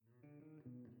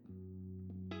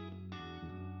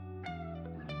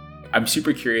I'm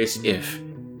super curious if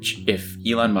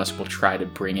Elon Musk will try to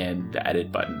bring in the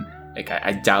edit button. Like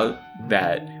I doubt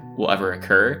that will ever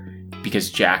occur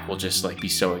because Jack will just like be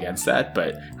so against that.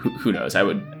 But who knows? I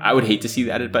would hate to see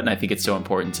the edit button. I think it's so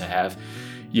important to have,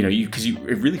 because it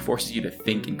really forces you to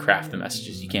think and craft the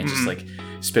messages. You can't just like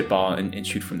spitball and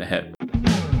shoot from the hip.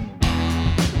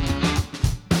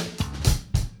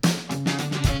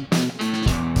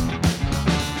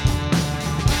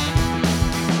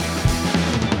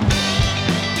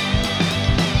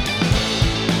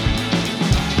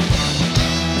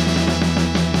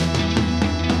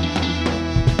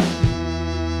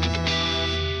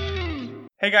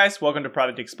 Hey guys, welcome to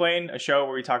Product Explained, a show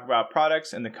where we talk about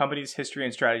products and the company's history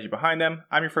and strategy behind them.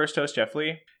 I'm your first host, Jeff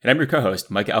Lee. And I'm your co-host,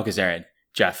 Mike Alcazarin.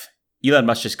 Jeff, Elon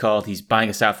Musk just called. He's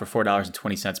buying us out for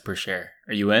 $4.20 per share.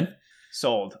 Are you in?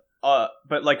 Sold.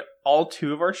 But like all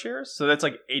two of our shares? So that's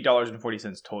like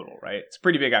 $8.40 total, right? It's a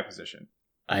pretty big acquisition.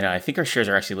 I know. I think our shares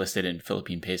are actually listed in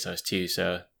Philippine pesos too.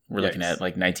 So we're looking at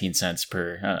like 19 cents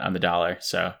per on the dollar.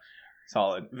 So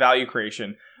solid. Value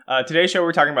creation. Today's show,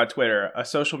 we're talking about Twitter, a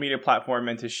social media platform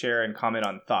meant to share and comment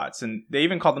on thoughts. And they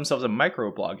even called themselves a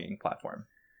microblogging platform.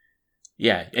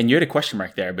 Yeah, and you had a question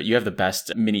mark there, but you have the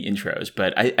best mini intros.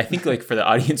 But I think like for the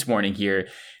audience warning here,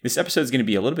 this episode is going to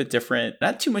be a little bit different.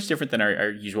 Not too much different than our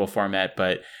usual format,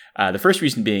 but the first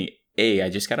reason being, I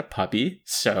just got a puppy,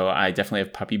 so I definitely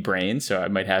have puppy brain, so I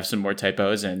might have some more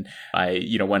typos. And I,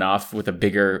 went off with a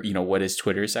bigger, what is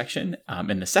Twitter section.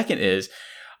 And the second is,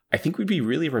 I think we'd be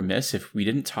really remiss if we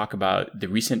didn't talk about the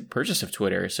recent purchase of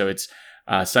Twitter. So it's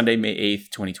Sunday, May 8th,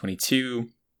 2022.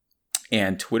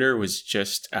 And Twitter was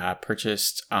just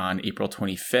purchased on April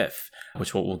 25th,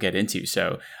 which we'll get into.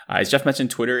 So as Jeff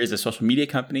mentioned, Twitter is a social media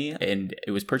company, and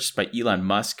it was purchased by Elon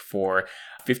Musk for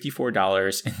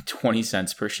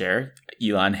 $54.20 per share.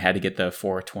 Elon had to get the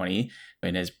 $4.20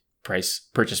 in his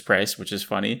purchase price, which is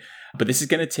funny. But this is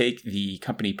going to take the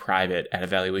company private at a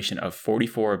valuation of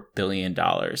 $44 billion.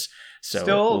 So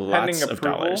still lots pending of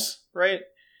approval, dollars. Right?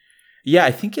 Yeah,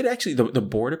 I think it actually, the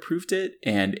board approved it.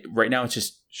 And right now it's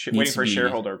just waiting for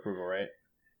shareholder approval, right?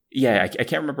 Yeah, I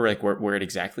can't remember like where it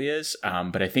exactly is.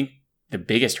 But I think the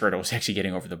biggest hurdle is actually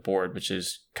getting over the board, which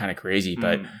is kind of crazy.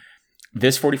 But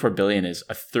this $44 billion is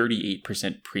a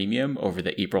 38% premium over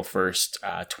the April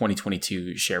 1st,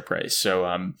 2022 share price.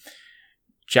 So,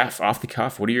 Jeff, off the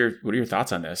cuff, what are your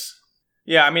thoughts on this?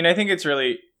 Yeah, I mean, I think it's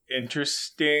really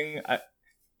interesting.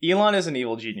 Elon is an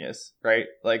evil genius, right?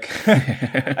 Like,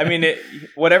 I mean,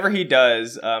 whatever he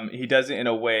does it in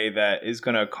a way that is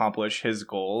going to accomplish his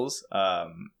goals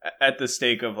at the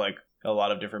stake of like a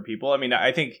lot of different people. I mean,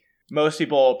 I think most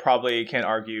people probably can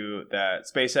argue that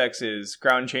SpaceX is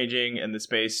ground changing in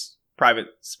the private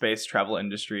space travel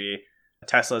industry.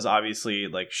 Tesla's obviously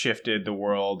like shifted the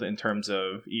world in terms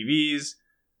of EVs.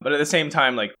 But at the same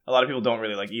time, like a lot of people don't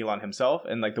really like Elon himself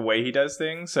and like the way he does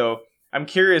things. So I'm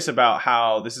curious about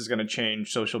how this is going to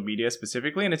change social media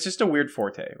specifically. And it's just a weird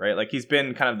forte, right? Like he's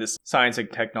been kind of this science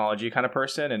and technology kind of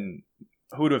person. And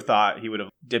who would have thought he would have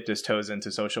dipped his toes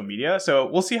into social media? So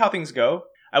we'll see how things go.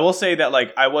 I will say that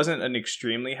like I wasn't an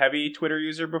extremely heavy Twitter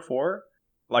user before.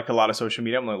 Like a lot of social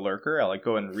media, I'm a lurker. I like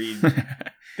go and read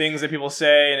things that people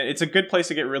say, and it's a good place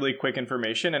to get really quick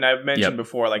information. And I've mentioned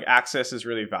before, like access is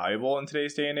really valuable in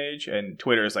today's day and age, and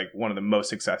Twitter is like one of the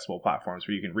most accessible platforms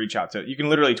where you can reach out to. You can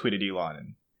literally tweet at Elon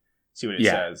and see what it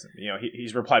says.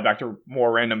 He's replied back to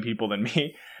more random people than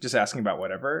me, just asking about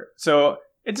whatever. So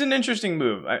it's an interesting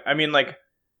move. I mean, like.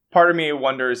 Part of me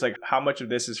wonders like how much of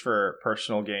this is for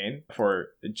personal gain, for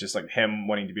just like him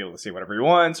wanting to be able to say whatever he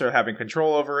wants or having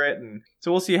control over it. And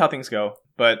so we'll see how things go.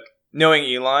 But knowing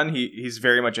Elon, he's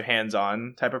very much a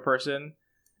hands-on type of person.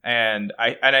 And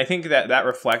I think that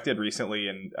reflected recently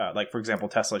in like, for example,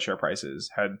 Tesla share prices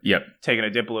had taken a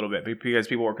dip a little bit because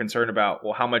people were concerned about,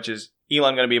 well, how much is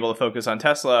Elon going to be able to focus on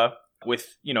Tesla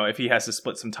with, if he has to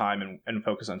split some time and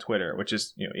focus on Twitter, which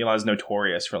is, Elon's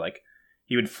notorious for like,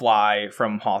 he would fly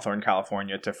from Hawthorne,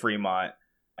 California to Fremont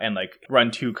and like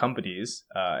run two companies.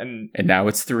 And now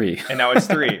it's three.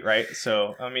 Right?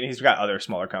 So, I mean, he's got other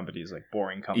smaller companies like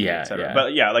Boring Company, etc. Yeah.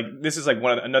 But yeah, like this is like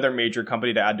another major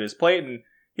company to add to his plate. And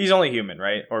he's only human,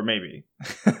 right? Or maybe.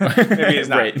 Maybe he's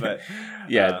not. Right. But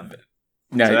yeah.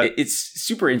 No, it's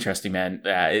super interesting, man.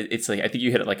 It's like, I think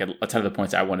you hit like a ton of the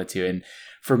points I wanted to. And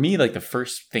for me, like the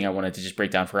first thing I wanted to just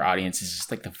break down for our audience is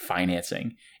just like the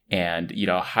financing. And,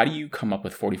 how do you come up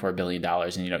with $44 billion?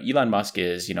 And, Elon Musk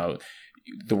is,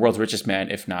 the world's richest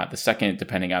man, if not the second,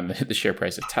 depending on the share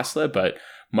price of Tesla. But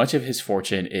much of his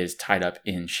fortune is tied up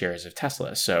in shares of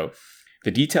Tesla. So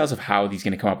The details of how he's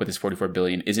going to come up with this $44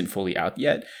 billion isn't fully out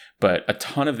yet, but a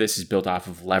ton of this is built off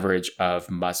of leverage of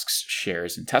Musk's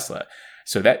shares in Tesla.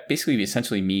 So that basically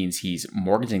essentially means he's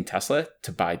mortgaging Tesla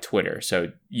to buy Twitter.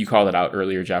 So you called it out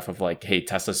earlier, Jeff, of like, hey,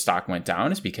 Tesla's stock went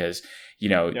down is because,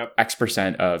 X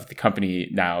percent of the company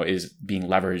now is being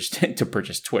leveraged to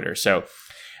purchase Twitter. So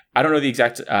I don't know the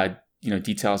exact,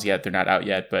 details yet. They're not out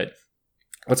yet, but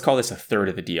let's call this a third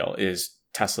of the deal is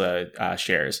Tesla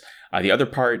shares. The other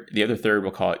third,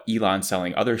 we'll call it Elon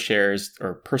selling other shares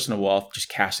or personal wealth, just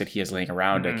cash that he has laying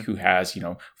around, like who has,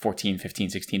 14, 15,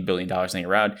 $16 billion laying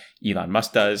around. Elon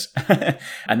Musk does.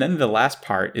 And then the last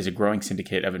part is a growing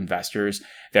syndicate of investors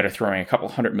that are throwing a couple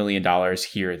 $100 million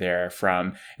here or there,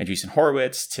 from Andreessen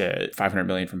Horowitz to $500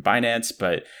 million from Binance.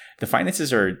 But the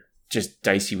finances are just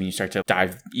dicey when you start to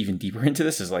dive even deeper into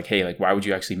this. Is like, hey, like, why would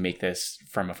you actually make this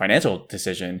from a financial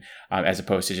decision, as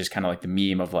opposed to just kind of like the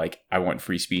meme of like, I want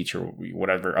free speech or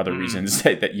whatever other reasons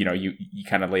that you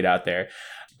kind of laid out there.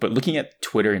 But looking at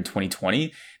Twitter in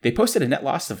 2020, they posted a net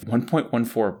loss of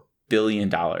 $1.14 billion.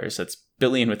 That's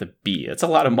billion with a B. That's a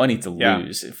lot of money to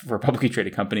lose for a publicly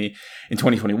traded company. In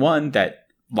 2021, that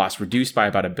loss reduced by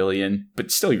about $1 billion, but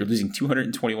still you're losing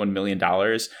 $221 million,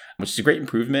 which is a great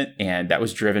improvement. And that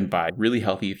was driven by really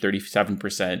healthy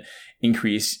 37%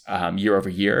 increase year over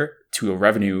year to a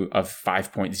revenue of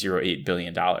 $5.08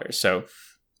 billion. So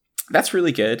that's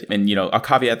really good. And, I'll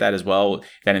caveat that as well,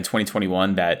 that in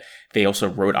 2021, that they also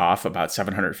wrote off about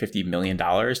 $750 million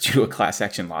due to a class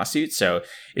action lawsuit. So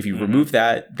if you remove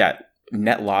that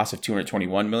net loss of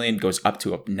 $221 million goes up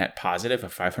to a net positive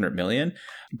of $500 million.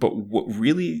 But what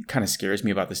really kind of scares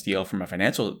me about this deal from a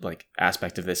financial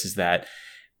aspect of this is that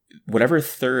whatever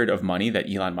third of money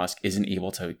that Elon Musk isn't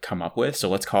able to come up with, so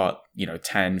let's call it,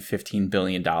 $10, $15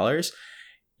 billion,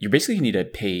 you're basically going to need to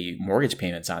pay mortgage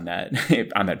payments on that,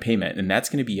 on that payment. And that's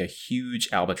going to be a huge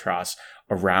albatross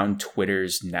around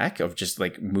Twitter's neck of just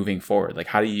moving forward. Like,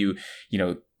 how do you,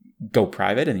 go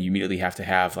private and you immediately have to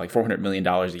have $400 million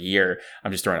a year.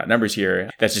 I'm just throwing out numbers here.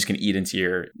 That's just going to eat into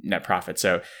your net profit.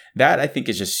 So that I think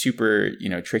is just super,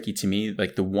 tricky to me.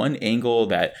 Like, the one angle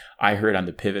that I heard on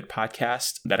the Pivot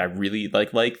podcast that I really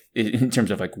like in terms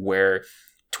of where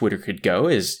Twitter could go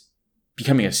is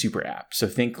becoming a super app. So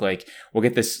think we'll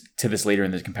get to this later in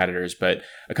the competitors, but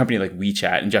a company like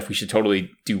WeChat, and Jeff, we should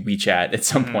totally do WeChat at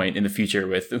some point in the future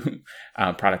with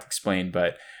Product Explained,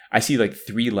 but I see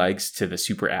 3 legs to the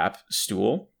super app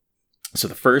stool. So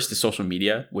the first is social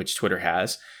media, which Twitter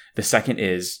has. The second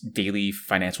is daily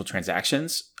financial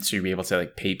transactions. So you'll be able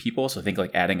to pay people. So think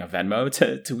adding a Venmo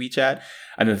to WeChat.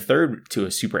 And the third to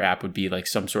a super app would be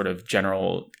some sort of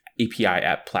general API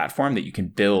app platform that you can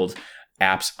build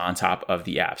apps on top of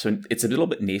the app. So it's a little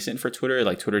bit nascent for Twitter.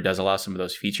 Twitter does allow some of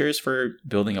those features for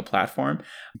building a platform.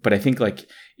 But I think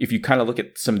if you kind of look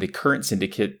at some of the current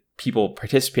syndicate people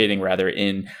participating rather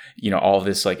in, all of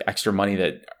this extra money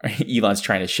that Elon's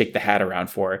trying to shake the hat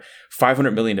around for, 500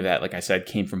 million of that, like I said,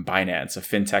 came from Binance, a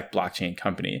fintech blockchain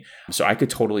company. So I could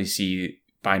totally see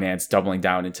Binance doubling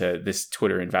down into this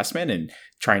Twitter investment and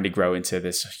trying to grow into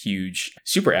this huge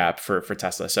super app for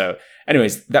Tesla. So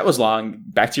anyways, that was long.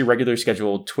 Back to your regular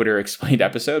scheduled Twitter Explained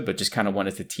episode, but just kind of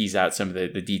wanted to tease out some of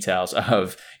the details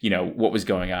of, what was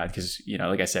going on. Because,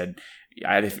 like I said,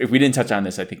 if we didn't touch on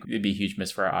this, I think it'd be a huge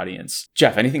miss for our audience.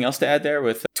 Jeff, anything else to add there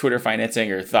with Twitter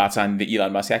financing or thoughts on the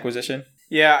Elon Musk acquisition?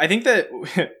 Yeah, I think that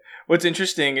what's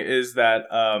interesting is that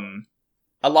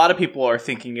a lot of people are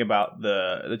thinking about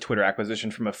the Twitter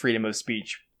acquisition from a freedom of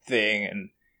speech thing,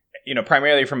 and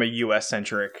primarily from a US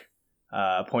centric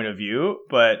point of view.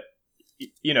 But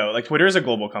Twitter is a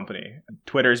global company.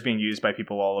 Twitter is being used by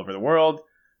people all over the world.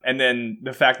 And then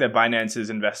the fact that Binance is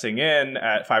investing in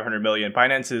at $500 million,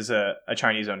 Binance is a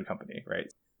Chinese-owned company,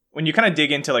 right? When you kind of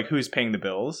dig into who's paying the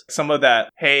bills, some of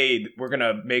that, hey, we're going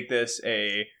to make this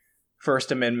a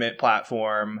First Amendment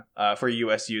platform for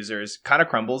US users, kind of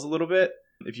crumbles a little bit.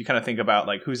 If you kind of think about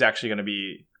who's actually going to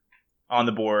be on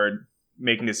the board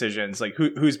making decisions,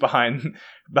 who's behind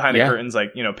the curtains,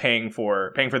 paying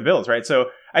for the bills, right?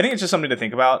 So I think it's just something to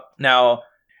think about. Now,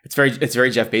 It's very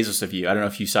Jeff Bezos of you. I don't know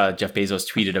if you saw Jeff Bezos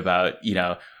tweeted about,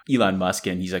 Elon Musk,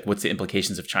 and he's like, what's the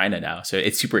implications of China now? So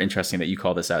it's super interesting that you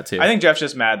call this out too. I think Jeff's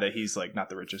just mad that he's not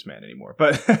the richest man anymore.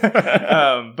 But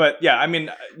but yeah, I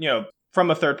mean, from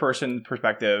a third person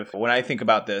perspective, when I think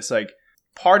about this,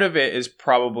 part of it is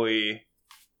probably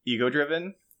ego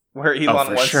driven, where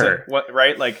Elon wants to,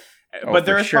 right? But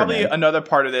there is probably another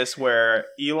part of this where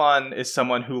Elon is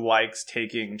someone who likes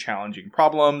taking challenging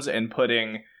problems and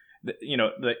putting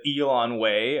the Elon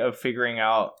way of figuring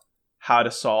out how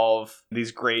to solve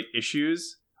these great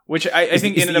issues which I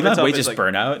think in and of Elon itself way is just like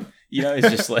burnout. It's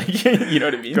just like you know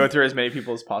what I mean. go through as many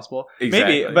people as possible.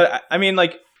 Exactly. Maybe, but I mean,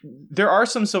 like there are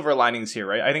some silver linings here,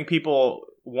 right? I think people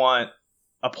want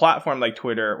a platform like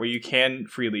Twitter where you can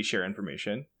freely share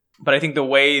information, but I think the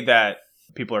way that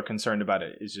people are concerned about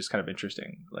it is just kind of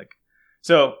interesting. Like,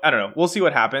 so I don't know. We'll see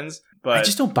what happens. But I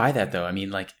just don't buy that though. I mean,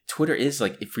 like Twitter is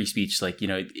like free speech, like,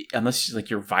 unless like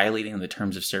you're violating the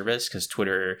terms of service, because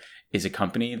Twitter is a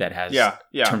company that has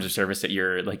terms of service that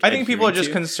you're like. I think people are just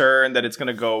to. concerned that it's going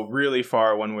to go really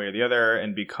far one way or the other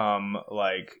and become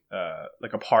like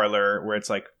a parlor where it's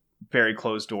like very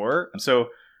closed door. So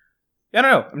I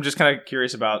don't know. I'm just kind of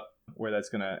curious about where that's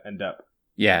going to end up.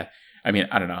 Yeah. I mean,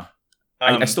 I don't know.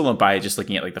 I still don't buy it just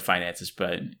looking at like the finances,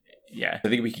 but yeah, I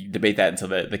think we can debate that until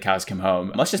the cows come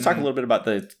home. Let's just talk a little bit about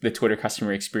the Twitter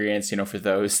customer experience. For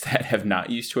those that have not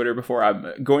used Twitter before,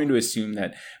 I'm going to assume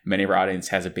that many of our audience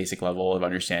has a basic level of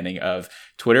understanding of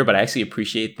Twitter, but I actually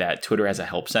appreciate that Twitter has a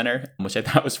help center, which I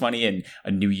thought was funny, and a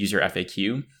new user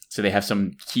FAQ. So they have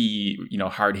some key,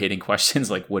 hard-hitting questions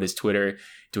like, what is Twitter?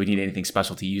 Do we need anything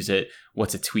special to use it?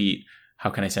 What's a tweet? How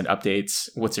can I send updates?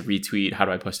 What's a retweet? How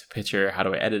do I post a picture? How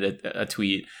do I edit a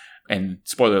tweet? And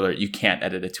spoiler alert, you can't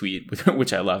edit a tweet,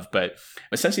 which I love. But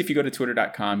essentially, if you go to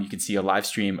twitter.com, you can see a live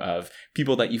stream of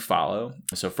people that you follow.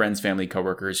 So friends, family,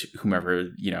 coworkers, whomever,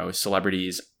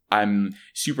 celebrities. I'm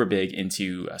super big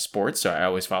into sports. So I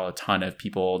always follow a ton of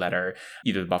people that are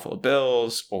either the Buffalo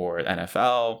Bills or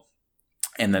NFL.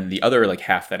 And then the other like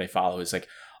half that I follow is like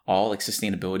all like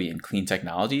sustainability and clean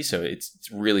technology. So it's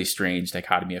really strange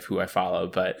dichotomy of who I follow.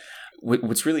 But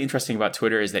what's really interesting about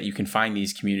Twitter is that you can find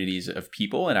these communities of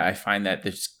people. And I find that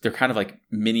they're kind of like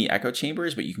mini echo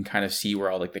chambers, but you can kind of see where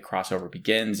all like the crossover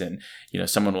begins. And,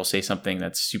 someone will say something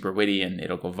that's super witty and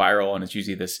it'll go viral. And it's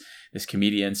usually this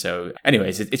comedian. So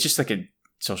anyways, it's just like a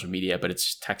social media, but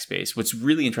it's text-based. What's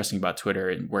really interesting about Twitter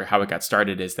and how it got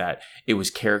started is that it was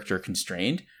character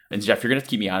constrained. And Jeff, you're going to have to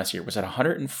keep me honest here. Was that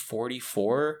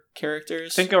 144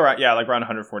 characters? I think around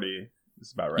 140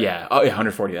 is about right. Yeah. Oh, yeah,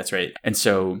 140. That's right. And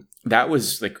so that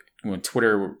was like when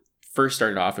Twitter first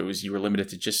started off, you were limited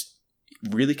to just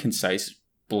really concise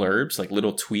blurbs, like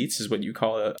little tweets is what you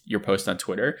call your post on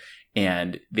Twitter.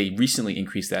 And they recently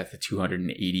increased that to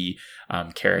 280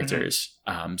 characters.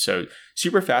 Mm-hmm. So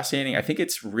super fascinating. I think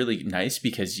it's really nice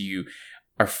because you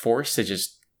are forced to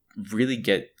just really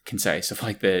get concise of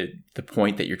like the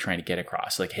point that you're trying to get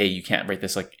across. Like, hey, you can't write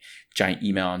this like giant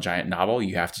email and giant novel.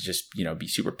 You have to just, be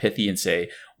super pithy and say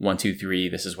 1, 2, 3,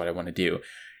 this is what I want to do.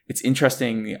 It's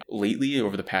interesting lately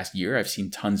over the past year, I've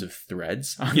seen tons of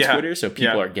threads on Twitter. So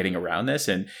people are getting around this.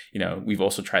 And, we've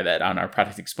also tried that on our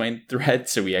Product Explained thread.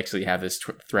 So we actually have this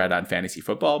thread on fantasy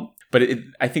football. But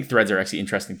I think threads are actually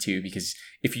interesting too, because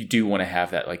if you do want to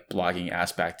have that like blogging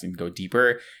aspect and go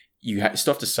deeper, you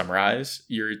still have to summarize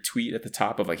your tweet at the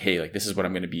top of like, hey, like this is what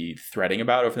I'm going to be threading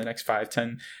about over the next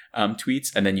 5-10 tweets.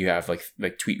 And then you have like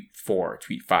tweet 4,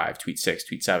 tweet 5, tweet 6,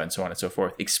 tweet 7, so on and so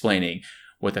forth, explaining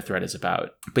what the thread is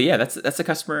about. But yeah, that's the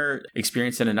customer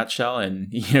experience in a nutshell,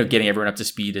 and getting everyone up to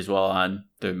speed as well on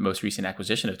the most recent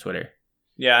acquisition of Twitter.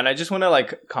 Yeah, and I just want to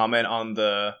like comment on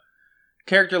the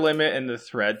character limit and the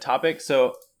thread topic.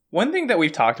 So one thing that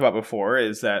we've talked about before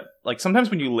is that like sometimes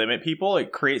when you limit people,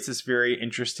 it creates this very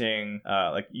interesting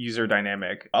like user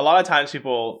dynamic. A lot of times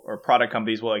people or product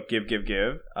companies will like give.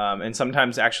 And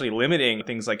sometimes actually limiting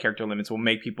things like character limits will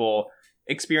make people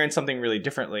experience something really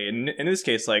differently. And in this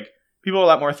case, like people are a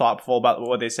lot more thoughtful about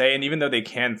what they say. And even though they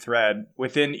can thread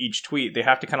within each tweet, they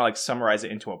have to kind of like summarize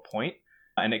it into a point.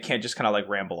 And it can't just kind of like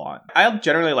ramble on. I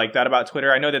generally like that about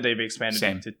Twitter. I know that they've expanded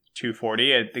it to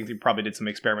 240. I think they probably did some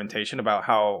experimentation about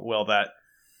how well that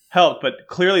helped. But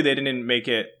clearly they didn't make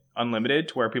it unlimited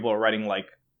to where people are writing like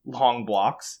long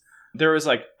blocks. There was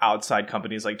like outside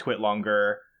companies like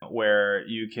TwitLonger where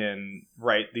you can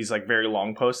write these like very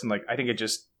long posts. And like I think it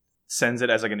just sends it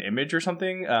as like an image or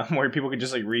something where people can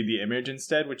just like read the image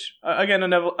instead. Which again,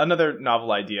 another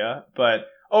novel idea. But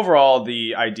overall,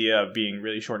 the idea of being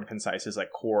really short and concise is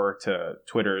like core to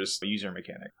Twitter's user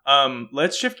mechanic.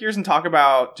 Let's shift gears and talk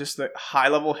about just the high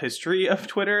level history of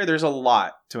Twitter. There's a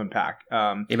lot to unpack.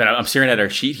 Yeah, man, I'm staring at our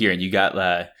sheet here, and you got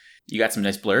some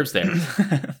nice blurbs there.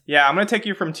 Yeah, I'm going to take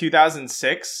you from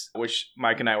 2006, which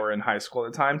Mike and I were in high school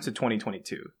at the time, to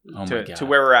 2022, to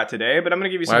where we're at today. But I'm going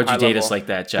to give you some. Why would you date us like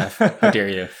that, Jeff? How dare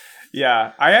you?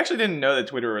 Yeah, I actually didn't know that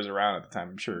Twitter was around at the time.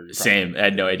 I'm sure. Same. I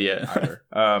had no idea.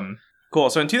 Cool.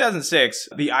 So in 2006,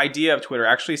 the idea of Twitter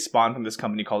actually spawned from this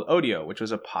company called Odeo, which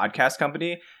was a podcast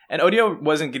company. And Odeo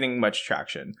wasn't getting much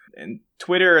traction. And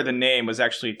Twitter, the name was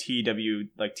actually TW,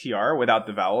 like TR, without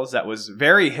the vowels. That was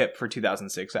very hip for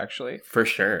 2006, actually. For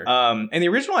sure. And the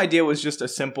original idea was just a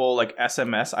simple like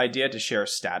SMS idea to share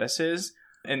statuses.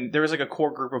 And there was like a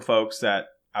core group of folks that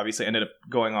obviously ended up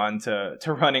going on to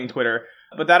running Twitter.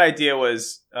 But that idea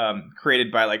was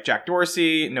created by like Jack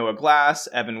Dorsey, Noah Glass,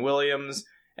 Evan Williams,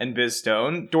 and Biz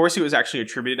Stone. Dorsey was actually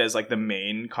attributed as like the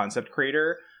main concept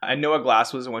creator, and Noah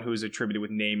Glass was the one who was attributed with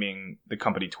naming the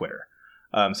company Twitter.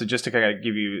 So just to kind of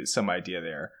give you some idea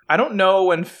there. I don't know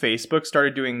when Facebook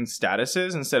started doing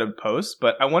statuses instead of posts,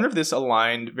 but I wonder if this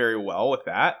aligned very well with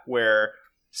that, where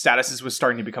statuses was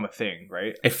starting to become a thing,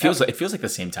 right? It feels like the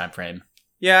same time frame.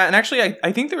 Yeah, and actually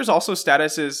I think there was also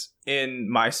statuses in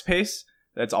MySpace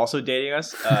that's also dating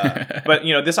us. But,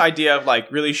 you know, this idea of like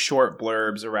really short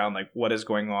blurbs around like what is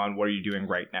going on, what are you doing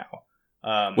right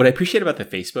now? What I appreciate about the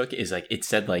Facebook is like it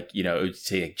said like, you know, it would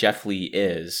say like Jeff Lee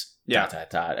is ... or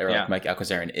like Mike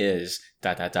Alcazarian is ...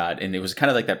 and it was kind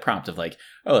of like that prompt of like,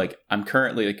 oh, like I'm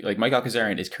currently like Mike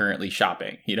Alcazarian is currently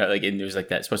shopping, you know, like, and it was like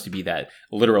that supposed to be that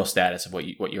literal status of what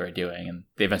you are doing, and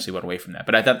they eventually went away from that.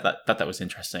 But I thought that was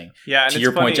interesting. Yeah, and to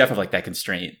your point, Jeff, of like that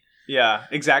constraint. Yeah,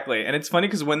 exactly. And it's funny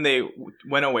because when they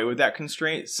went away with that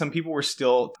constraint, some people were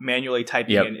still manually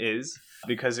typing in is,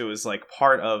 because it was like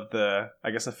part of the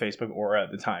Facebook aura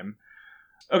at the time.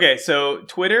 Okay, so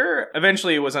Twitter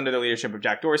eventually was under the leadership of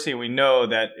Jack Dorsey, and we know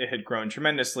that it had grown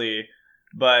tremendously,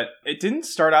 but it didn't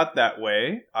start out that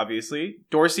way, obviously.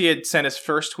 Dorsey had sent his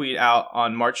first tweet out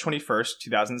on March 21st,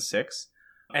 2006,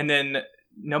 and then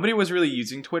nobody was really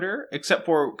using Twitter, except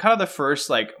for kind of the first,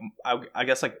 like, I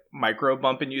guess, like, micro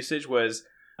bump in usage was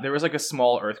there was, like, a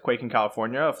small earthquake in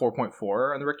California, a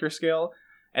 4.4 on the Richter scale,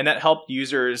 and that helped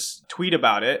users tweet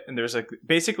about it. And there's, like,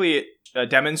 basically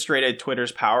demonstrated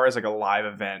Twitter's power as, like, a live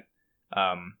event,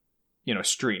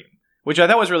 stream, which I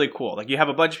thought was really cool. Like, you have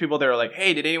a bunch of people that are like,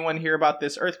 hey, did anyone hear about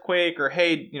this earthquake? Or,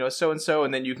 hey, so-and-so,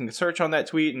 and then you can search on that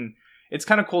tweet, and it's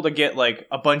kind of cool to get, like,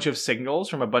 a bunch of signals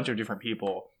from a bunch of different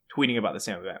people tweeting about the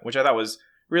same event, which I thought was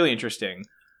really interesting.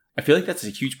 I feel like that's a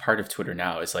huge part of Twitter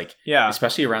now, is like,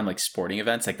 especially around like sporting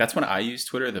events. Like that's when I use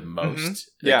Twitter the most.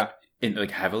 Mm-hmm. In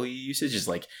like heavily usage is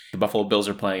like the Buffalo Bills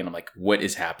are playing and I'm like, what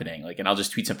is happening? Like, and I'll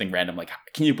just tweet something random like,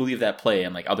 can you believe that play?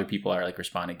 And like other people are like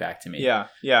responding back to me.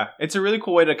 Yeah. It's a really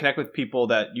cool way to connect with people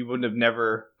that you wouldn't have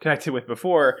never connected with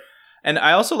before. And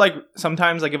I also like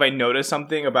sometimes like if I notice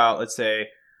something about, let's say,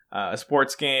 a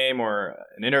sports game or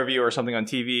an interview or something on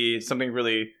TV, something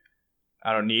really,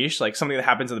 I don't know, niche, like something that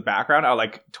happens in the background, I'll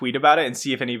like tweet about it and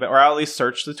see if anybody, or I'll at least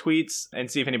search the tweets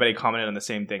and see if anybody commented on the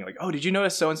same thing. Like, oh, did you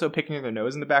notice so-and-so picking their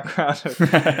nose in the background?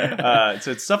 So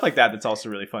it's stuff like that that's also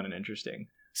really fun and interesting.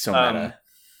 So meta.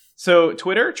 So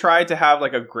Twitter tried to have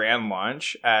like a grand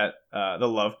launch at the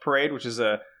Love Parade, which is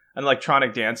an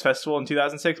electronic dance festival in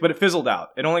 2006, but it fizzled out.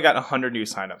 It only got 100 new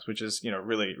signups, which is,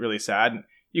 really, really sad.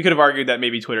 You could have argued that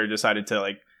maybe Twitter decided to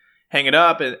like hang it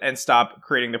up and stop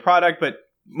creating the product, but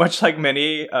much like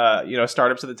many,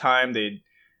 startups at the time, they,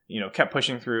 kept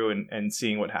pushing through and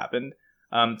seeing what happened.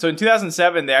 So in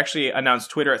 2007, they actually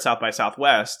announced Twitter at South by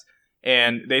Southwest,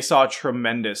 and they saw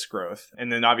tremendous growth.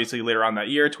 And then obviously later on that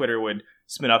year, Twitter would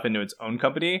spin up into its own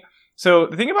company. So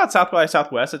the thing about South by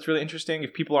Southwest that's really interesting,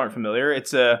 if people aren't familiar,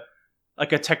 it's a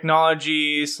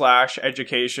technology /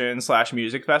 education /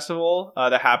 music festival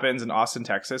that happens in Austin,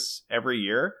 Texas every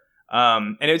year.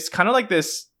 And it's kind of like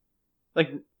this, like,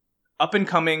 up and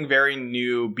coming, very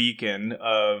new beacon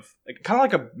of like, kind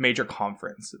of like a major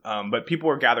conference. But people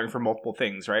are gathering for multiple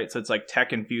things, right? So it's like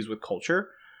tech infused with culture.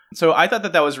 So I thought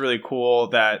that was really cool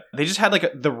that they just had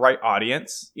like the right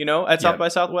audience, at South by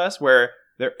Southwest, where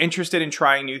they're interested in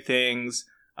trying new things.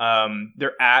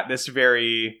 They're at this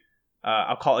very,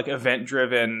 I'll call it like event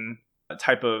driven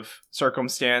type of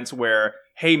circumstance where,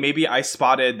 hey, maybe I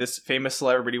spotted this famous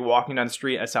celebrity walking down the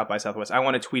street at South by Southwest. I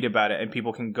want to tweet about it, and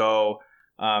people can go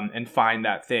and find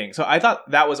that thing. So I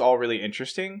thought that was all really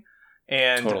interesting.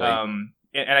 And totally.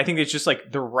 And I think it's just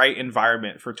like the right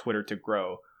environment for Twitter to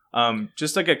grow.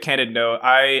 Just like a candid note,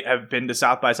 I have been to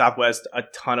South by Southwest a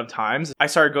ton of times. I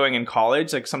started going in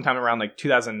college, like sometime around like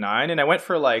 2009, and I went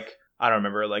for like, I don't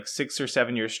remember, like 6 or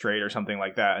 7 years straight or something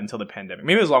like that until the pandemic.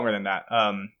 Maybe it was longer than that.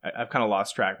 I've kind of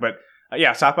lost track. But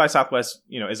South by Southwest,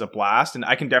 is a blast. And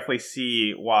I can definitely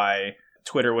see why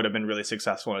Twitter would have been really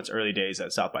successful in its early days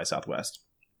at South by Southwest.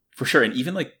 For sure. And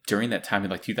even like during that time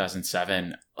in like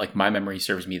 2007, like my memory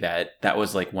serves me that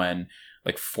was like when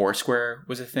like Foursquare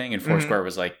was a thing, and Foursquare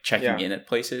was like checking in at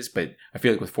places. But I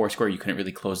feel like with Foursquare, you couldn't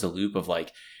really close the loop of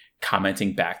like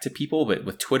commenting back to people. But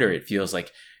with Twitter, it feels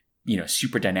like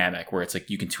super dynamic where it's like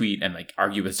you can tweet and like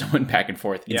argue with someone back and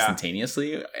forth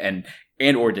instantaneously and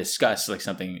or discuss like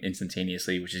something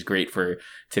instantaneously, which is great for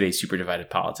today's super divided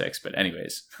politics. But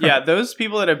anyways. Yeah, those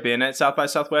people that have been at South by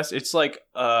Southwest, it's like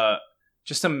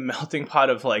just a melting pot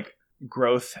of like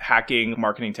growth hacking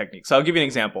marketing techniques. So I'll give you an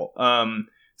example.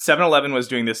 7-Eleven was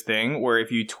doing this thing where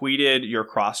if you tweeted your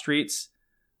cross streets,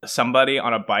 somebody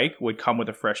on a bike would come with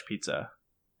a fresh pizza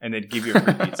and they'd give you a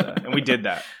free pizza. And we did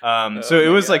that. So it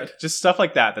was like just stuff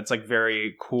like that. That's like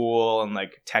very cool and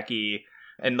like techie.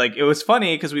 And like, it was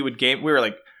funny because we were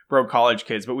like broke college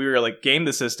kids, but we were like game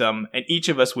the system and each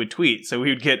of us would tweet. So we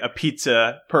would get a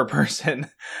pizza per person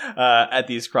at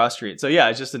these cross streets. So yeah,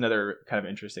 it's just another kind of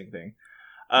interesting thing.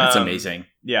 That's amazing.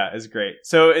 Yeah, it's great.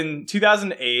 So in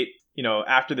 2008,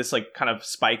 after this like kind of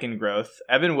spike in growth,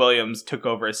 Evan Williams took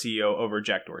over as CEO over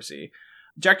Jack Dorsey.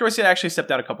 Jack Dorsey had actually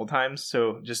stepped out a couple times.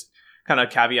 So just kind of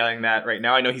caveating that right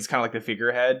now. I know he's kind of like the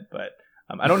figurehead, but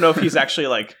I don't know if he's actually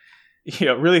like,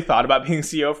 really thought about being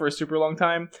CEO for a super long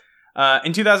time.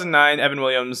 In 2009, Evan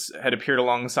Williams had appeared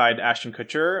alongside Ashton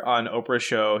Kutcher on Oprah's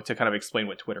show to kind of explain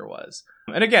what Twitter was.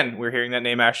 And again, we're hearing that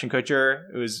name, Ashton Kutcher.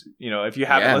 It was, if you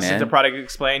haven't listened to Product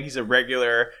Explained, he's a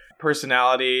regular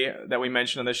personality that we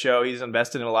mentioned on the show. He's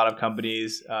invested in a lot of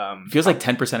companies. Feels like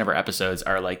 10% of our episodes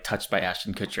are like touched by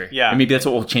Ashton Kutcher. Yeah. And maybe that's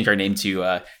what we'll change our name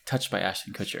to, Touched by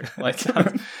Ashton Kutcher. Like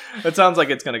that sounds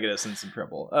like it's going to get us in some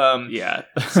trouble. Yeah.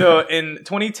 So in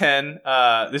 2010,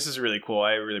 this is really cool.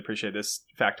 I really appreciate this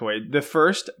factoid. The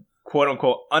first quote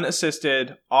unquote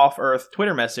unassisted off-Earth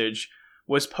Twitter message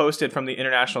was posted from the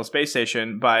International Space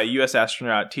Station by U.S.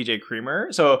 astronaut TJ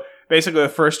Creamer. So basically the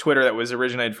first Twitter that was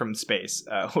originated from space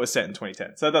was sent in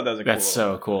 2010. So I thought that was a cool. That's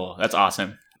so cool. That's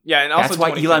awesome. Yeah, and also that's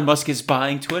why Elon Musk is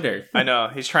buying Twitter. I know.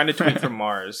 He's trying to tweet from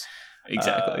Mars.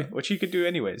 Exactly. Which he could do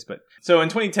anyways. But so in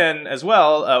 2010 as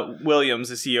well, Williams,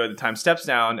 the CEO at the time, steps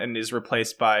down and is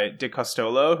replaced by Dick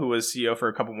Costolo, who was CEO for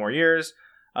a couple more years.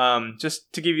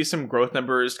 Just to give you some growth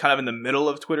numbers, kind of in the middle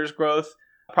of Twitter's growth,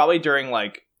 probably during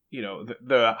like,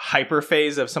 the hyper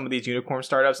phase of some of these unicorn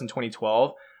startups in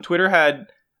 2012, Twitter had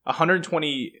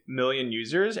 120 million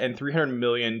users and 300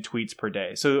 million tweets per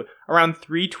day. So around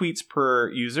 3 tweets per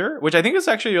user, which I think is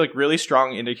actually like really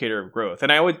strong indicator of growth.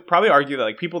 And I would probably argue that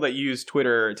like people that use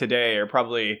Twitter today are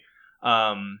probably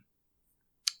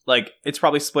like it's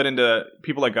probably split into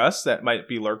people like us that might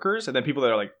be lurkers and then people that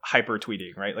are like hyper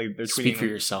tweeting, right? Like they're tweeting. Speak for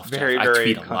yourself, very, Jeff. very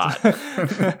I tweet a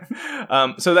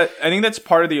lot. So that I think that's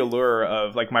part of the allure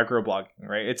of like microblogging,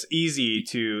 right? It's easy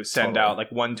to send out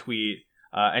like one tweet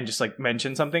and just like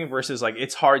mention something versus like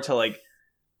it's hard to like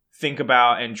think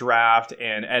about and draft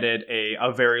and edit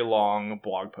a very long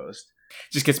blog post.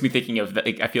 Just gets me thinking of that.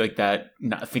 Like, I feel like that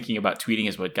not thinking about tweeting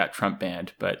is what got Trump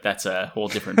banned, but that's a whole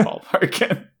different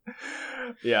ballpark.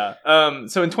 Yeah.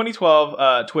 So in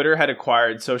 2012, Twitter had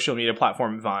acquired social media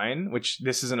platform Vine, which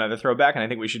this is another throwback, and I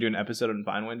think we should do an episode on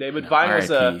Vine one day. But Vine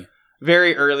was a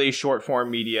very early short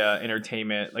form media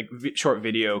entertainment, like short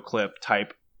video clip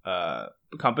type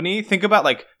company. Think about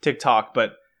like TikTok,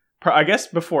 but I guess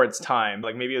before its time.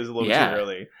 Like maybe it was a little too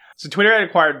early. So Twitter had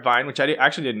acquired Vine, which I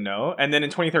actually didn't know. And then in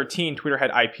 2013, Twitter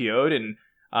had IPO'd, and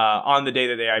on the day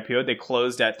that they IPO'd, they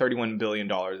closed at $31 billion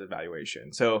of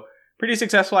valuation. So pretty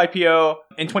successful IPO.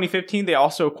 In 2015, they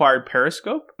also acquired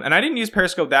Periscope. And I didn't use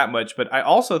Periscope that much, but I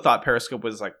also thought Periscope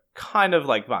was like kind of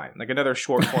like Vine, like another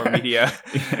short form media.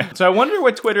 So I wonder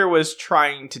what Twitter was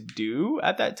trying to do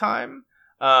at that time.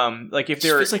 Like if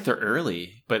they're feels like they're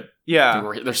early, but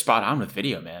they're spot on with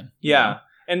video, man. Yeah.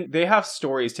 And they have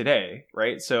stories today,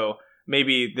 right? So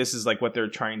maybe this is like what they're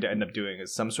trying to end up doing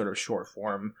is some sort of short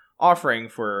form offering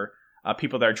for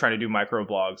people that are trying to do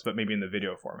microblogs, but maybe in the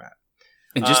video format.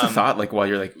 And just the thought, like while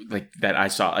you're like that,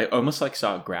 I almost like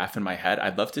saw a graph in my head.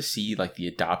 I'd love to see like the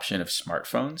adoption of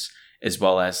smartphones as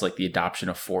well as like the adoption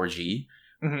of 4G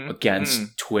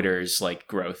against Twitter's like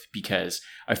growth, because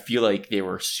I feel like they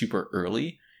were super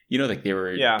early. Like they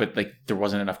were, but like there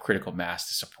wasn't enough critical mass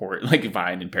to support like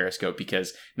Vine and Periscope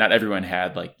because not everyone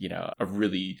had like, a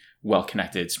really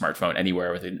well-connected smartphone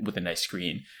anywhere with a nice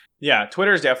screen. Yeah,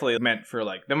 Twitter is definitely meant for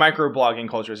like the microblogging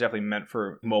culture is definitely meant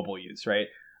for mobile use, right?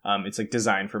 It's like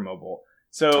designed for mobile.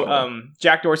 So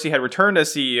Jack Dorsey had returned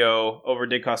as CEO over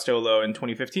Dick Costolo in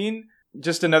 2015.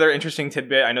 Just another interesting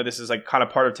tidbit. I know this is like kind of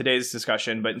part of today's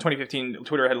discussion, but in 2015,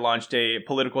 Twitter had launched a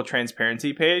political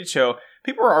transparency page. So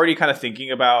people were already kind of thinking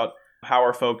about how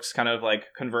are folks kind of like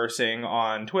conversing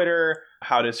on Twitter?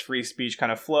 How does free speech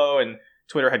kind of flow? And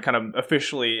Twitter had kind of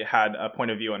officially had a point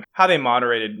of view on how they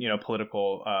moderated,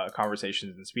 political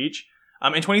conversations and speech.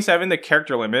 In 27, the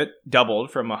character limit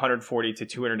doubled from 140 to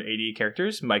 280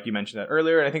 characters. Mike, you mentioned that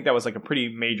earlier, and I think that was like a pretty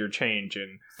major change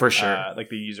in For sure. like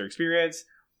the user experience.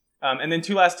 And then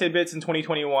two last tidbits in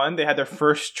 2021, they had their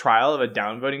first trial of a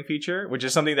downvoting feature, which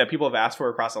is something that people have asked for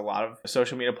across a lot of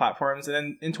social media platforms. And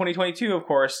then in 2022, of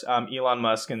course, Elon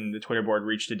Musk and the Twitter board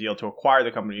reached a deal to acquire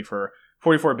the company for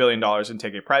 $44 billion and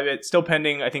take it private. Still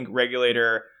pending, I think,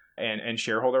 regulator and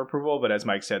shareholder approval. But as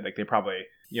Mike said, like they probably,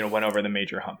 went over the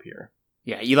major hump here.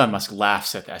 Yeah, Elon Musk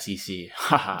laughs at the SEC.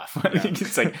 Haha.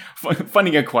 It's like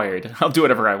funding acquired. I'll do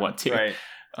whatever I want to. Right.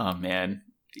 Oh man.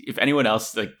 If anyone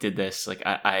else like did this, like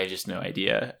I have just no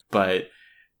idea. But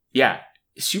yeah,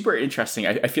 super interesting.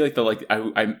 I feel like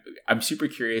I'm super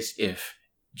curious if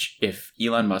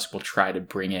Elon Musk will try to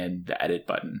bring in the edit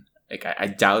button. Like I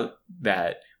doubt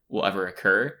that will ever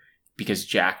occur because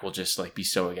Jack will just like be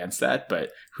so against that.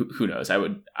 But who knows? I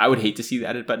would hate to see the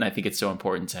edit button. I think it's so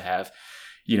important to have,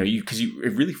 because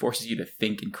it really forces you to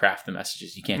think and craft the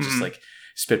messages. You can't just like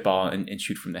spitball and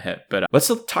shoot from the hip. But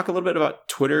let's talk a little bit about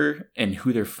Twitter and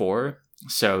who they're for.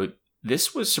 So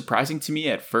this was surprising to me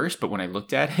at first, but when I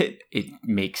looked at it, it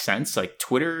makes sense. Like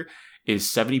Twitter is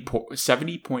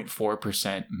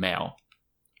 70.4% male,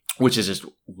 which is just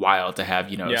wild to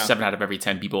have, 7 out of every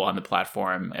 10 people on the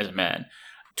platform as a man.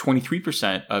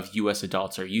 23% of US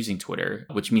adults are using Twitter,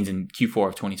 which means in Q4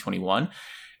 of 2021, it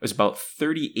was about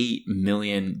 38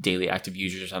 million daily active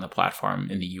users on the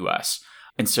platform in the US.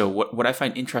 And so what I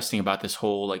find interesting about this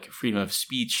whole like freedom of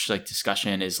speech like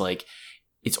discussion is like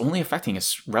it's only affecting a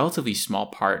relatively small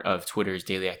part of Twitter's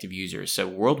daily active users. So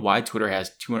worldwide, Twitter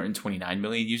has 229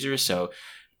 million users. So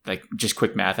like just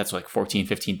quick math, that's like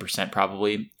 15%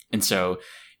 probably. And so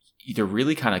they're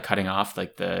really kind of cutting off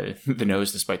like the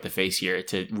nose despite the face here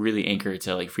to really anchor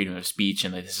to like freedom of speech.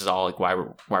 And like, this is all like why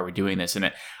we're doing this.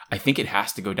 And I think it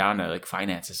has to go down to like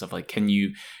finances of like,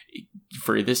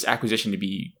 for this acquisition to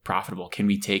be profitable, can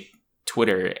we take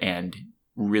Twitter and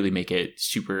really make it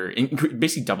super,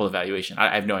 basically double the valuation?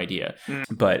 I have no idea.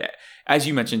 But as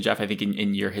you mentioned, Jeff, I think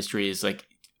in your history is like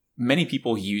many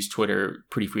people use Twitter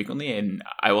pretty frequently. And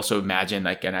I also imagine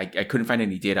like, and I couldn't find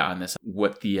any data on this,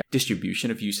 what the distribution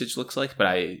of usage looks like, but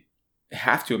I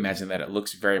have to imagine that it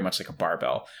looks very much like a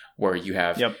barbell where you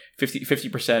have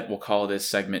 50% will call this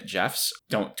segment Jeff's,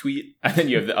 don't tweet. And then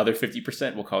you have the other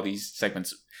 50% will call these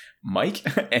segments Mike.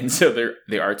 And so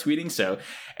they are tweeting. So,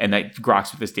 and that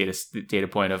groks with this data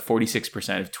point of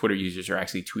 46% of Twitter users are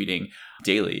actually tweeting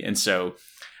daily. And so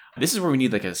this is where we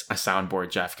need like a soundboard,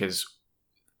 Jeff, because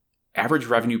average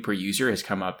revenue per user has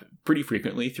come up pretty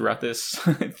frequently throughout this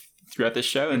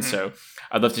show. And so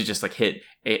I'd love to just like hit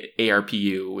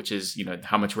ARPU, which is,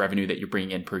 how much revenue that you're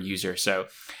bringing in per user. So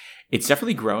it's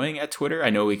definitely growing at Twitter. I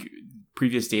know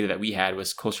previous data that we had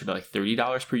was closer to like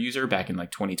 $30 per user back in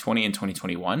like 2020 and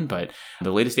 2021. But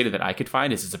the latest data that I could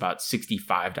find is it's about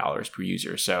 $65 per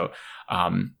user. So,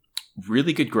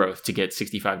 really good growth to get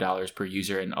 $65 per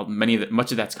user, and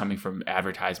much of that's coming from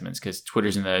advertisements because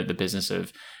Twitter's in the business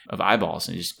of eyeballs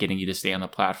and just getting you to stay on the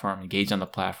platform, engage on the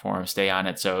platform, stay on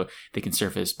it, so they can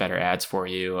surface better ads for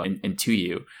you and to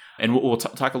you. And we'll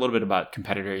talk a little bit about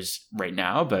competitors right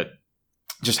now, but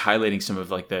just highlighting some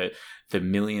of like the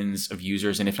millions of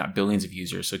users and if not billions of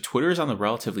users. So Twitter is on the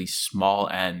relatively small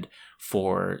end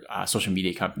for social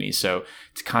media companies. So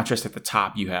to contrast, at the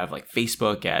top you have like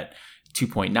Facebook at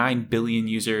 2.9 billion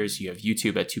users. You have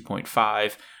YouTube at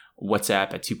 2.5,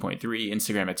 WhatsApp at 2.3,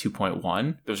 Instagram at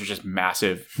 2.1. Those are just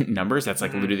massive numbers. That's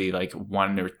like literally like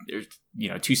 1 or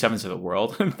 2/7 of the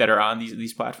world that are on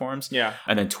these platforms. Yeah.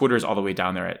 And then Twitter's all the way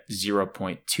down there at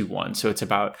 0.21. So it's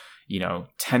about,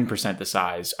 10% the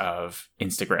size of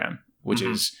Instagram, which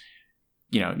is,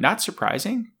 not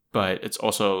surprising, but it's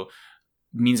also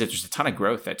means that there's a ton of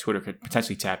growth that Twitter could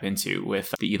potentially tap into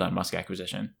with the Elon Musk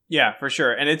acquisition. Yeah, for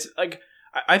sure. And it's like,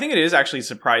 I think it is actually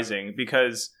surprising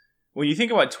because when you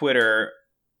think about Twitter,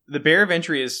 the barrier of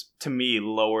entry is, to me,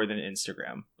 lower than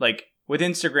Instagram. Like with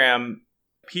Instagram,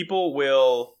 people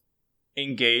will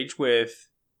engage with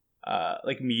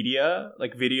like media,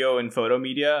 like video and photo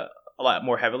media a lot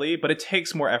more heavily, but it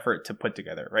takes more effort to put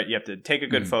together, right? You have to take a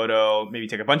good photo, maybe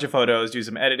take a bunch of photos, do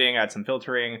some editing, add some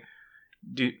filtering,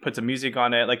 put some music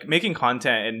on it. Like making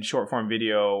content in short form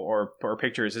video or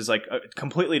pictures is like a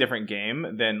completely different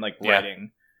game than like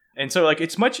writing. And so like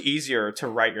it's much easier to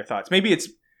write your thoughts. Maybe it's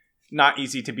not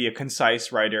easy to be a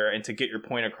concise writer and to get your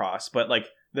point across, but like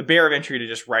the barrier of entry to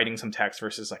just writing some text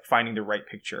versus like finding the right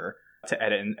picture to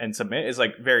edit and submit is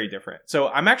like very different. So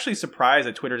I'm actually surprised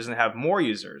that Twitter doesn't have more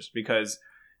users because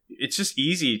it's just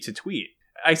easy to tweet.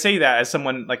 I say that as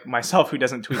someone like myself who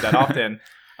doesn't tweet that often.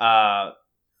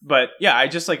 But yeah, I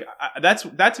just like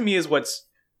that to me is what's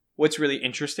what's really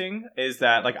interesting is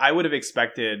that like I would have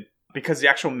expected, because the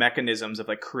actual mechanisms of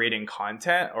like creating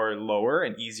content are lower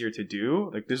and easier to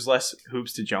do, like there's less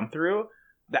hoops to jump through.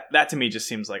 That to me just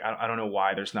seems like I don't know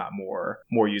why there's not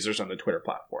more users on the Twitter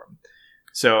platform.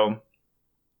 So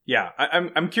yeah,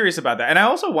 I'm curious about that. And I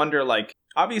also wonder, like,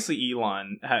 obviously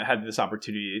Elon had this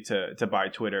opportunity to buy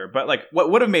Twitter, but like what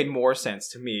would have made more sense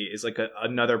to me is like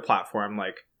another platform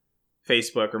like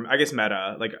Facebook, or I guess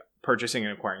Meta, like purchasing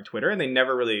and acquiring Twitter. And they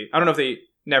never really, I don't know if they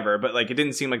never, but like it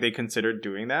didn't seem like they considered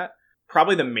doing that.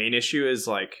 Probably the main issue is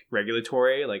like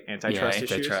regulatory, like antitrust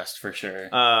issues. Antitrust for sure.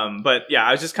 But yeah,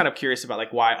 I was just kind of curious about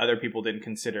like why other people didn't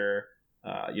consider,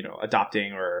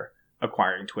 adopting or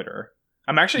acquiring Twitter.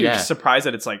 I'm actually just surprised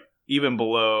that it's like even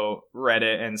below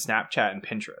Reddit and Snapchat and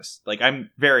Pinterest. Like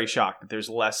I'm very shocked that there's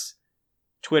less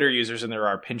Twitter users than there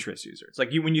are Pinterest users. Like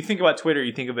when you think about Twitter,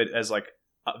 you think of it as like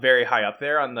very high up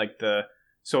there on like the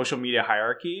social media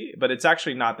hierarchy, but it's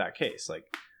actually not that case. Like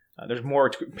there's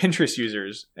more Pinterest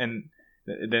users than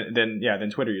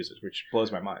Twitter users, which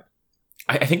blows my mind.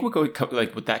 I think what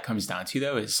that comes down to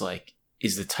though is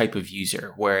the type of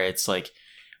user, where it's like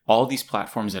all these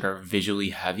platforms that are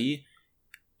visually heavy,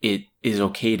 it is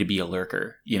okay to be a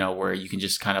lurker, where you can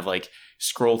just kind of like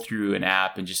scroll through an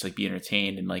app and just like be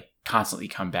entertained and like constantly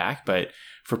come back. But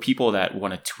for people that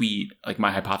want to tweet, like my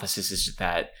hypothesis is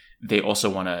that they also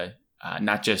want to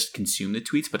not just consume the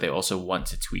tweets, but they also want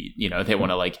to tweet. They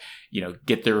want to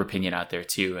get their opinion out there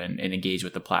too and engage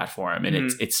with the platform. And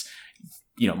it's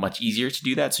much easier to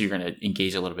do that. So you're going to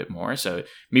engage a little bit more. So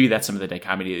maybe that's some of the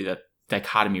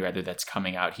dichotomy that's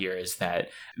coming out here, is that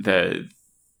the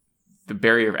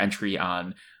barrier of entry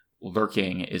on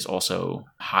lurking is also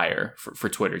higher for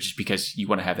Twitter, just because you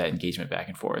want to have that engagement back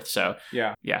and forth. So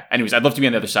yeah. Anyways, I'd love to be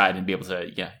on the other side and be able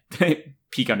to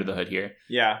peek under the hood here.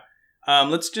 Yeah.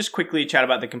 Let's just quickly chat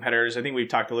about the competitors. I think we've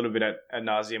talked a little bit ad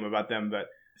nauseum about them, but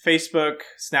Facebook,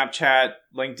 Snapchat,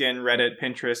 LinkedIn, Reddit,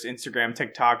 Pinterest, Instagram,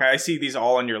 TikTok. I see these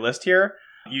all on your list here.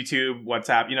 YouTube,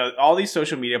 WhatsApp, all these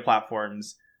social media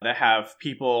platforms that have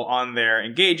people on there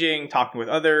engaging, talking with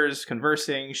others,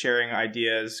 conversing, sharing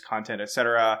ideas, content,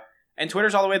 etc. And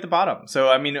Twitter's all the way at the bottom. So,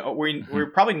 I mean,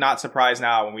 we're probably not surprised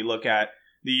now when we look at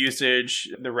the usage,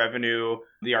 the revenue,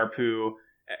 the ARPU,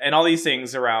 and all these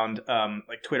things around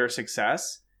like Twitter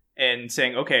success, and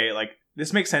saying, okay, like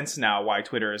this makes sense now why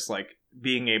Twitter is like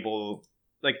being able,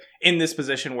 like in this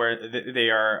position where they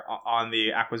are on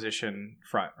the acquisition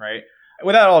front, right?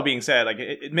 With that all being said, like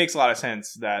it makes a lot of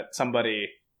sense that somebody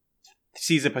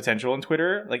sees a potential in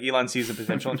Twitter, like Elon sees a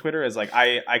potential in Twitter as like,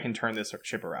 I can turn this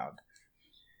ship around.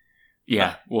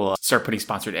 Yeah, we'll start putting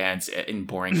sponsored ads in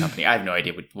Boring Company. I have no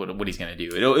idea what he's going to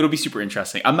do. It'll be super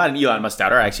interesting. I'm not an Elon Musk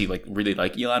doubter. I actually really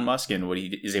like Elon Musk and what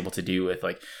he is able to do with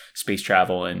like space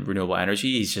travel and renewable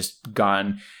energy. He's just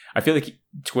gone. I feel like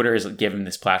Twitter has given him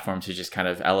this platform to just kind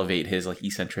of elevate his like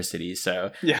eccentricities.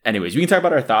 So yeah. Anyways, we can talk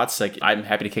about our thoughts. Like I'm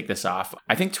happy to kick this off.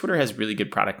 I think Twitter has really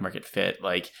good product market fit.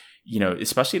 Like,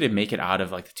 especially to make it out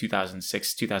of like the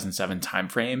 2006, 2007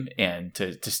 timeframe and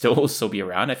to still be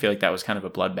around. I feel like that was kind of a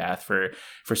bloodbath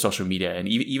for social media. And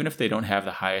even if they don't have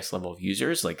the highest level of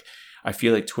users, like I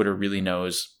feel like Twitter really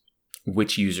knows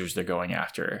which users they're going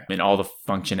after and all the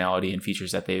functionality and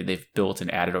features that they've built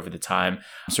and added over the time.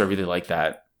 So I really like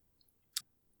that.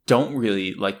 Don't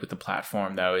really like with the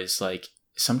platform though is like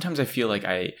sometimes I feel like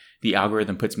the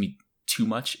algorithm puts me too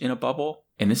much in a bubble.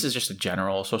 And this is just a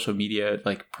general social media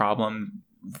like problem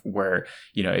where,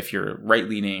 if you're right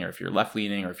leaning or if you're left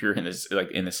leaning or if you're in this like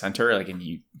in the center, like, and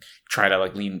you try to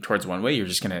like lean towards one way, you're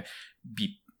just going to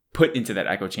be put into that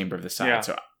echo chamber of the side. Yeah.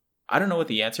 So I don't know what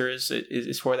the answer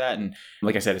is for that. And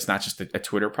like I said, it's not just a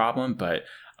Twitter problem, but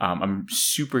I'm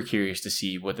super curious to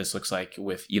see what this looks like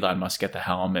with Elon Musk at the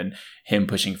helm and him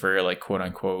pushing for like quote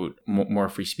unquote more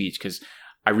free speech. Cause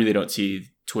I really don't see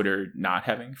Twitter not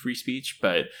having free speech,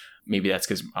 but maybe that's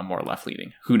because I'm more left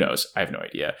leaning. Who knows? I have no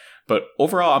idea. But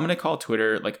overall, I'm going to call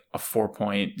Twitter like a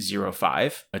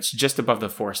 4.05. It's just above the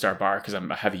 4-star bar because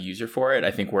I'm a heavy user for it.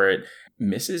 I think where it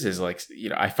misses is like,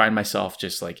 I find myself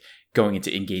just like going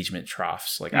into engagement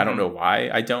troughs. Like, I don't know why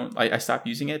I stop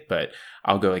using it, but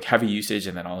I'll go like heavy usage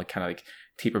and then I'll kind of like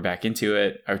taper back into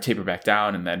it or taper back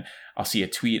down. And then I'll see a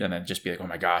tweet and then just be like, oh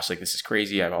my gosh, like this is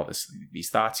crazy. I have all these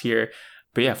thoughts here.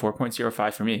 But yeah,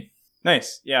 4.05 for me.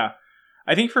 Nice. Yeah.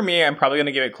 I think for me, I'm probably going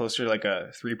to give it closer to like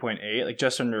a 3.8, like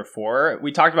just under a 4.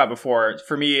 We talked about before,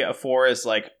 for me, a 4 is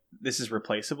like, this is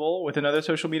replaceable with another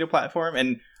social media platform.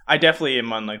 And I definitely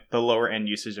am on like the lower end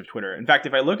usage of Twitter. In fact,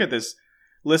 if I look at this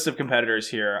list of competitors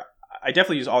here, I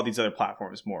definitely use all these other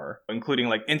platforms more, including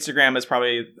like Instagram is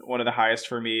probably one of the highest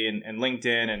for me and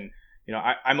LinkedIn and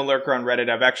I'm a lurker on Reddit.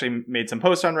 I've actually made some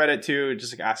posts on Reddit too,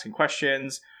 just like asking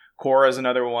questions. Quora is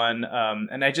another one.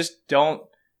 And I just don't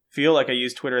feel like I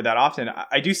use Twitter that often.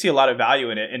 I do see a lot of value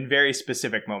in it in very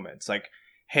specific moments. Like,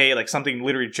 hey, like something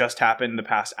literally just happened in the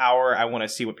past hour. I want to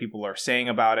see what people are saying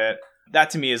about it. That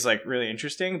to me is like really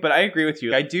interesting. But I agree with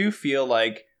you. I do feel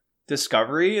like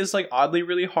discovery is like oddly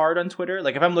really hard on Twitter.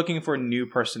 Like if I'm looking for new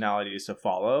personalities to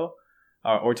follow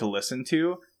or to listen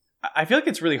to, I feel like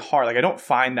it's really hard. Like I don't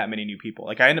find that many new people.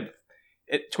 Like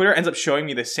Twitter ends up showing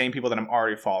me the same people that I'm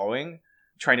already following,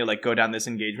 trying to like go down this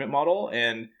engagement model.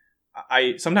 And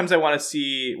sometimes I want to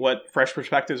see what fresh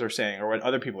perspectives are saying or what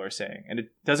other people are saying. And it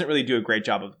doesn't really do a great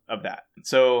job of that.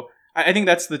 So I think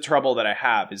that's the trouble that I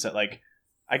have, is that like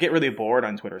I get really bored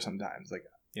on Twitter sometimes. Like,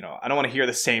 I don't want to hear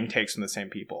the same takes from the same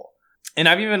people. And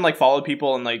I've even like followed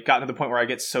people and like gotten to the point where I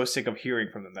get so sick of hearing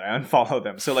from them that I unfollow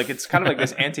them. So like it's kind of like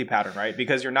this anti-pattern, right?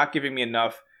 Because you're not giving me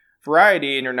enough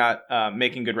variety and you're not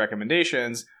making good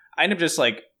recommendations. I end up just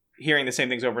like hearing the same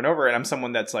things over and over. And I'm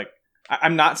someone that's like,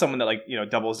 I'm not someone that like,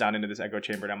 doubles down into this echo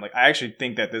chamber. And I'm like, I actually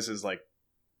think that this is like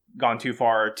gone too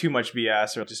far, too much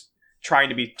BS, or just trying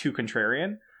to be too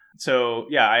contrarian. So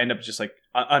yeah, I end up just like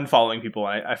unfollowing people,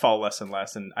 and I follow less and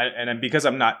less. And because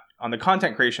I'm not on the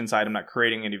content creation side, I'm not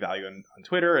creating any value on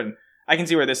Twitter. And I can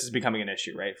see where this is becoming an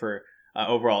issue, right? For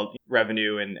overall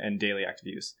revenue and daily active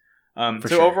use.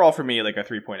 Overall for me, like a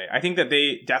 3.8. I think that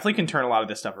they definitely can turn a lot of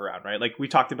this stuff around, right? Like we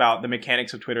talked about the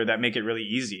mechanics of Twitter that make it really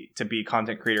easy to be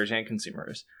content creators and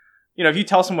consumers. If you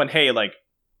tell someone, hey, like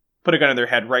put a gun to their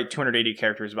head, write 280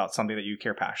 characters about something that you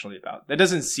care passionately about, that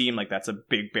doesn't seem like that's a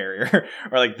big barrier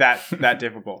or like that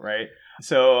difficult, right?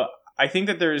 So I think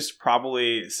that there's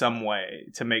probably some way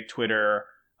to make Twitter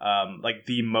like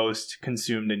the most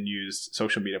consumed and used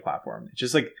social media platform.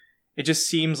 It just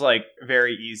seems like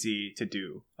very easy to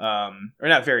do, or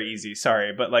not very easy,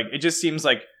 sorry, but like it just seems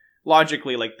like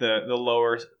logically like the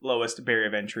lowest barrier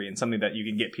of entry and something that you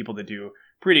can get people to do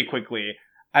pretty quickly.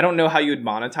 I don't know how you would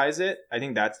monetize it. I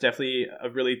think that's definitely a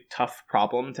really tough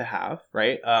problem to have,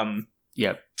 right?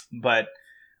 Yep. But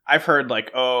I've heard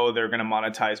like, oh, they're going to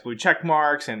monetize blue check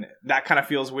marks, and that kind of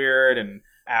feels weird. And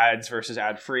ads versus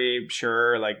ad free,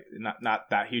 sure, like not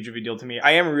that huge of a deal to me.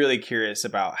 I am really curious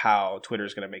about how Twitter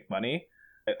is going to make money.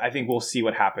 I think we'll see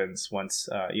what happens once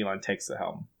Elon takes the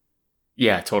helm.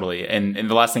 Yeah, totally. And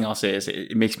the last thing I'll say is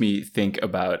it makes me think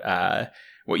about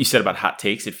what you said about hot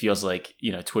takes. It feels like,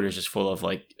 Twitter's just full of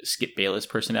like Skip Bayless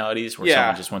personalities where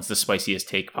someone just wants the spiciest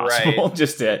take possible, right,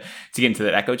 just to get into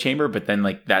that echo chamber. But then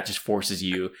like that just forces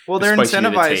you. Well, they're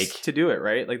incentivized to do it,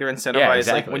 right? Like they're incentivized. Yeah,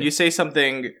 exactly. Like when you say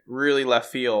something really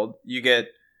left field, you get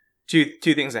two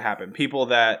things that happen. People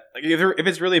that like if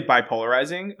it's really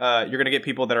bipolarizing, you're going to get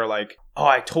people that are like, oh,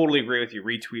 I totally agree with you.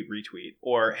 Retweet.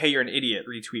 Or, hey, you're an idiot.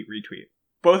 Retweet.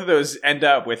 Both of those end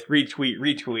up with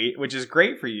retweet, which is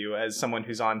great for you as someone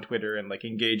who's on Twitter and like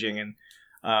engaging. And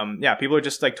people are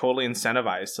just like totally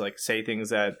incentivized to like say things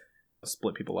that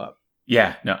split people up.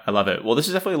 Yeah, no, I love it. Well, this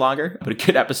is definitely longer, but a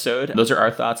good episode. Those are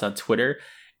our thoughts on Twitter.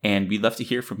 And we'd love to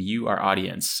hear from you, our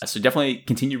audience. So definitely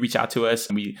continue to reach out to us.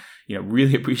 And we,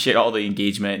 really appreciate all the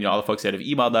engagement, all the folks that have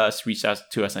emailed us, reached out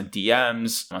to us on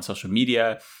DMs, on social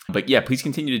media. But yeah, please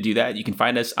continue to do that. You can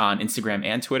find us on Instagram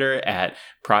and Twitter at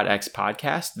ProdX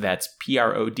Podcast. That's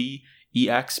PRODEX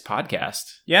Podcast.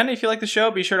 Yeah, and if you like the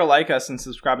show, be sure to like us and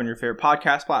subscribe on your favorite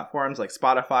podcast platforms like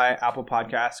Spotify, Apple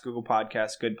Podcasts, Google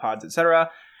Podcasts, Good Pods,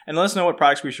 etc. And let us know what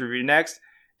products we should review next.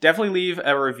 Definitely leave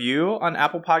a review on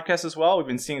Apple Podcasts as well. We've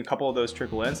been seeing a couple of those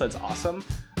trickle in, so that's awesome.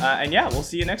 And yeah, we'll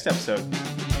see you next episode.